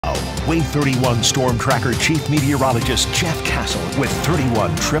Wave 31 Storm Tracker Chief Meteorologist Jeff Castle with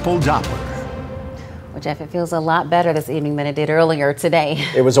 31 Triple Doppler. Well, Jeff, it feels a lot better this evening than it did earlier today.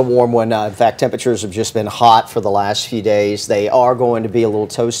 It was a warm one. In fact, temperatures have just been hot for the last few days. They are going to be a little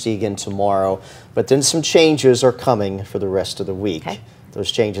toasty again tomorrow, but then some changes are coming for the rest of the week. Okay.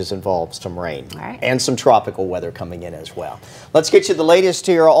 Those changes involve some rain right, and some tropical weather coming in as well. Let's get you the latest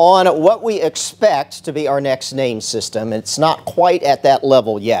here on what we expect to be our next name system. It's not quite at that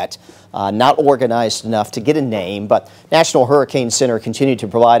level yet. Not organized enough to get a name, but National Hurricane Center continued to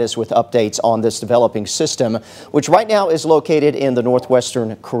provide us with updates on this developing system, which right now is located in the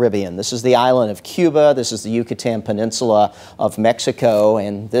northwestern Caribbean. This is the island of Cuba, this is the Yucatan Peninsula of Mexico,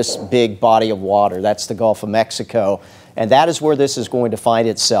 and this big body of water, that's the Gulf of Mexico. And that is where this is going to find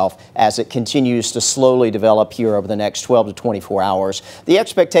itself as it continues to slowly develop here over the next 12 to 24 hours. The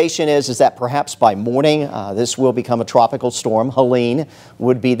expectation is that perhaps by morning, this will become a tropical storm. Helene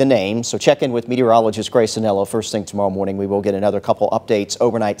would be the name. So check in with meteorologist Grace Anello first thing tomorrow morning. We will get another couple updates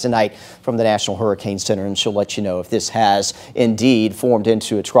overnight tonight from the National Hurricane Center, and she'll let you know if this has indeed formed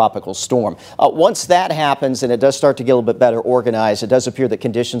into a tropical storm. Once that happens and it does start to get a little bit better organized, it does appear that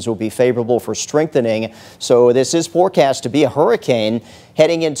conditions will be favorable for strengthening. So this is forecast to be a hurricane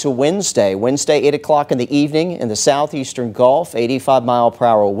heading into Wednesday. Wednesday, 8 o'clock in the evening in the southeastern Gulf,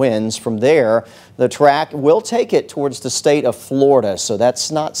 85-mile-per-hour winds. From there, the track will take it towards the state of Florida. So that's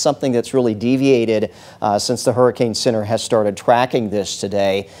not something that's really deviated since the Hurricane Center has started tracking this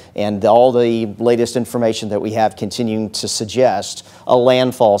today. And all the latest information that we have continuing to suggest a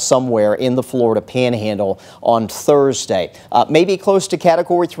landfall somewhere in the Florida Panhandle on Thursday. Maybe close to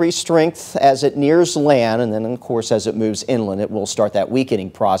Category 3 strength as it nears land, and then, of course, as it moves inland, it will start that weakening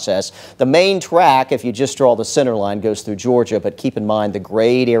process. The main track, if you just draw the center line, goes through Georgia, but keep in mind the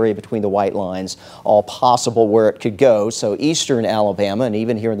grayed area between the white lines, all possible where it could go. So eastern Alabama and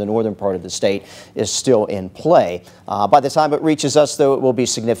even here in the northern part of the state is still in play. By the time it reaches us, though, it will be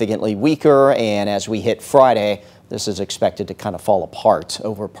significantly weaker, and as we hit Friday, this is expected to kind of fall apart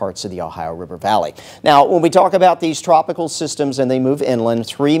over parts of the Ohio River Valley. Now, when we talk about these tropical systems and they move inland,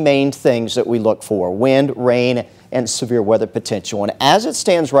 three main things that we look for: wind, rain, and severe weather potential. And as it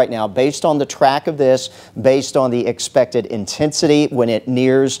stands right now, based on the track of this, based on the expected intensity when it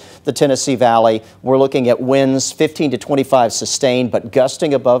nears the Tennessee Valley, we're looking at winds 15 to 25 sustained, but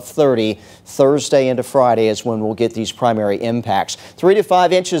gusting above 30 Thursday into Friday is when we'll get these primary impacts. 3 to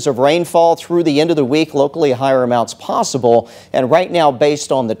 5 inches of rainfall through the end of the week, locally higher amounts possible. And right now,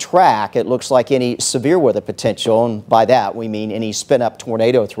 based on the track, it looks like any severe weather potential, and by that we mean any spin-up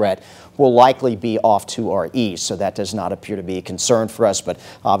tornado threat, will likely be off to our east. So that does not appear to be a concern for us, but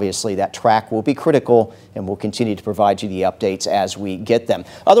obviously that track will be critical, and we'll continue to provide you the updates as we get them.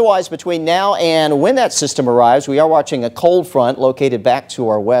 Otherwise, between now and when that system arrives, we are watching a cold front located back to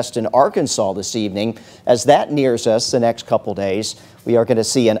our west in Arkansas this evening. As that nears us the next couple days, we are going to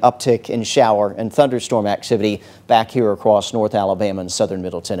see an uptick in shower and thunderstorm activity back here across North Alabama and southern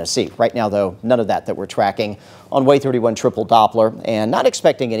Middle Tennessee. Right now, though, none of that we're tracking on Wave 31 Triple Doppler, and not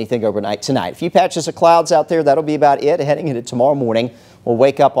expecting anything overnight tonight. A few patches of clouds out there, that'll be about it. Heading into tomorrow morning, we'll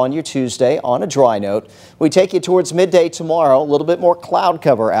wake up on your Tuesday on a dry note. We take you towards midday tomorrow, a little bit more cloud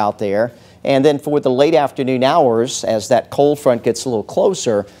cover out there. And then for the late afternoon hours, as that cold front gets a little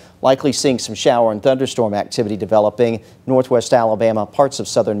closer, likely seeing some shower and thunderstorm activity developing northwest Alabama, parts of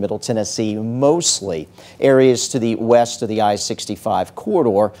southern Middle Tennessee, mostly areas to the west of the I-65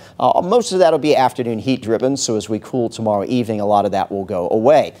 corridor. Most of that will be afternoon heat driven, so as we cool tomorrow evening, a lot of that will go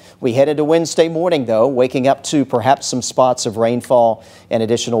away. We head into Wednesday morning, though, waking up to perhaps some spots of rainfall, and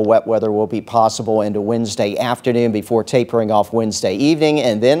additional wet weather will be possible into Wednesday afternoon before tapering off Wednesday evening.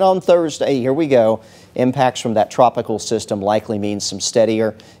 And then on Thursday, here we go, impacts from that tropical system likely means some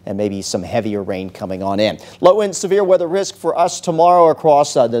steadier and maybe some heavier rain coming on in. Low and severe weather risk for us tomorrow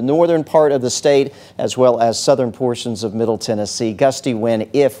across the northern part of the state as well as southern portions of Middle Tennessee. Gusty wind,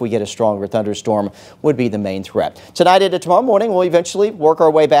 if we get a stronger thunderstorm, would be the main threat. Tonight into tomorrow morning, we'll eventually work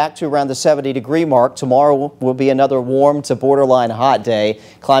our way back to around the 70-degree mark. Tomorrow will be another warm to borderline hot day,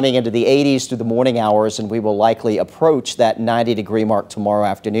 climbing into the 80s through the morning hours, and we will likely approach that 90-degree mark tomorrow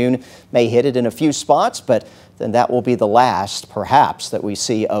afternoon. May hit it in a few spots, but then that will be the last, perhaps, that we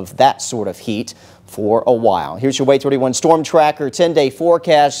see of that sort of heat for a while. Here's your Wave 31 Storm Tracker 10-day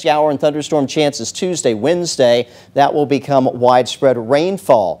forecast. Shower and thunderstorm chances Tuesday, Wednesday. That will become widespread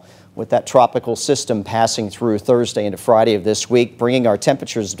rainfall with that tropical system passing through Thursday into Friday of this week, bringing our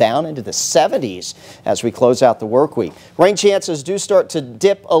temperatures down into the 70s as we close out the work week. Rain chances do start to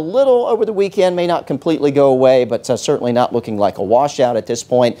dip a little over the weekend, may not completely go away, but certainly not looking like a washout at this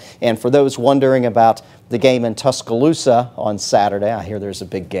point. And for those wondering about the game in Tuscaloosa on Saturday. I hear there's a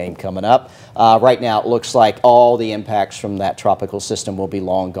big game coming up. Right now, it looks like all the impacts from that tropical system will be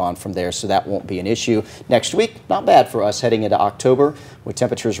long gone from there, so that won't be an issue. Next week, not bad for us heading into October with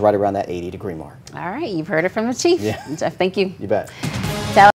temperatures right around that 80-degree mark. All right, you've heard it from the chief. Yeah. Jeff, thank you. You bet.